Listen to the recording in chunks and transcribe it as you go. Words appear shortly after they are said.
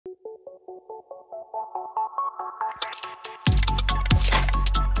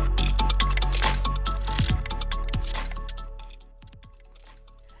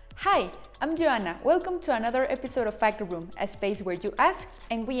I'm Joanna. Welcome to another episode of Fact Room, a space where you ask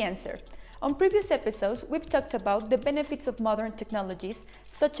and we answer. On previous episodes, we've talked about the benefits of modern technologies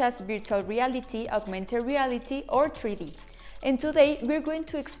such as virtual reality, augmented reality, or 3D. And today, we're going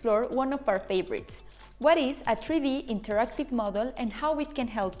to explore one of our favorites. What is a 3D interactive model and how it can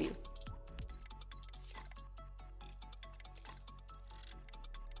help you?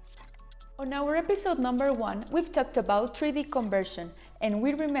 On our episode number 1, we've talked about 3D conversion, and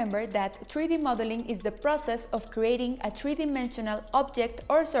we remember that 3D modeling is the process of creating a three-dimensional object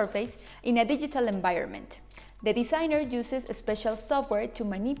or surface in a digital environment. The designer uses a special software to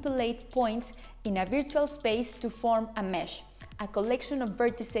manipulate points in a virtual space to form a mesh, a collection of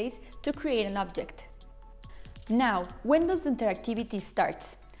vertices to create an object. Now, when does the interactivity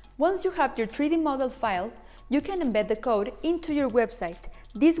start? Once you have your 3D model file, you can embed the code into your website.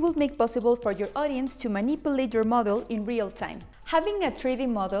 This will make possible for your audience to manipulate your model in real time. Having a 3D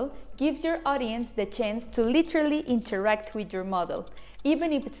model gives your audience the chance to literally interact with your model,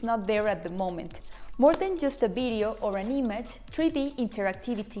 even if it's not there at the moment. More than just a video or an image, 3D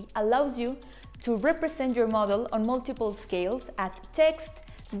interactivity allows you to represent your model on multiple scales at text,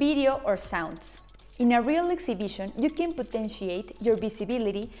 video, or sounds. In a real exhibition, you can potentiate your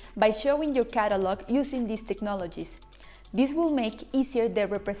visibility by showing your catalog using these technologies. This will make easier the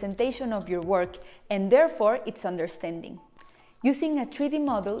representation of your work and therefore its understanding. Using a 3D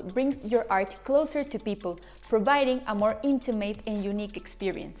model brings your art closer to people, providing a more intimate and unique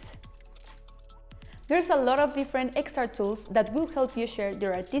experience. There's a lot of different XR tools that will help you share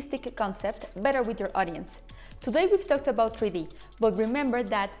your artistic concept better with your audience. Today we've talked about 3D, but remember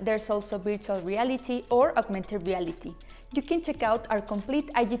that there's also virtual reality or augmented reality. You can check out our complete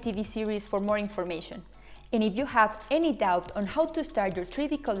IGTV series for more information. And if you have any doubt on how to start your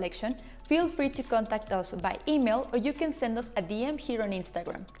 3D collection, feel free to contact us by email or you can send us a DM here on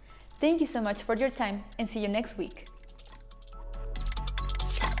Instagram. Thank you so much for your time and see you next week.